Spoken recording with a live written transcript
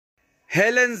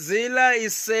Helen Zille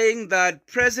is saying that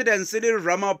President Cyril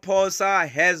Ramaphosa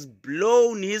has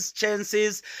blown his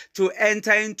chances to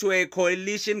enter into a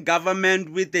coalition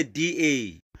government with the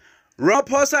DA.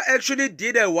 Ramaphosa actually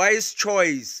did a wise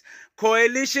choice.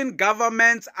 Coalition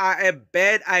governments are a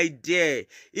bad idea.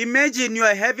 Imagine you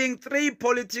are having 3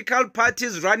 political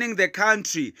parties running the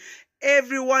country.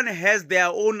 Everyone has their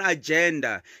own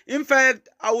agenda. In fact,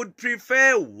 I would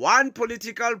prefer one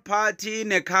political party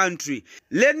in a country.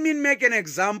 Let me make an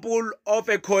example of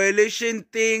a coalition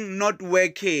thing not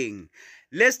working.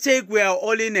 Let's take we are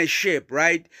all in a ship,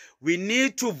 right? We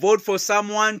need to vote for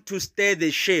someone to steer the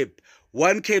ship.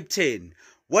 One captain.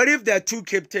 What if there are 2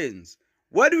 captains?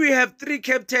 What do we have 3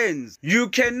 captains? You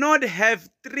cannot have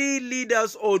 3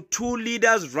 leaders or 2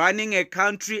 leaders running a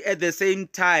country at the same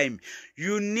time.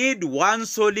 You need one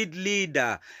solid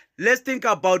leader. Let's think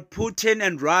about Putin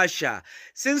and Russia.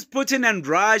 Since Putin and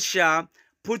Russia,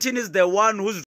 Putin is the one who's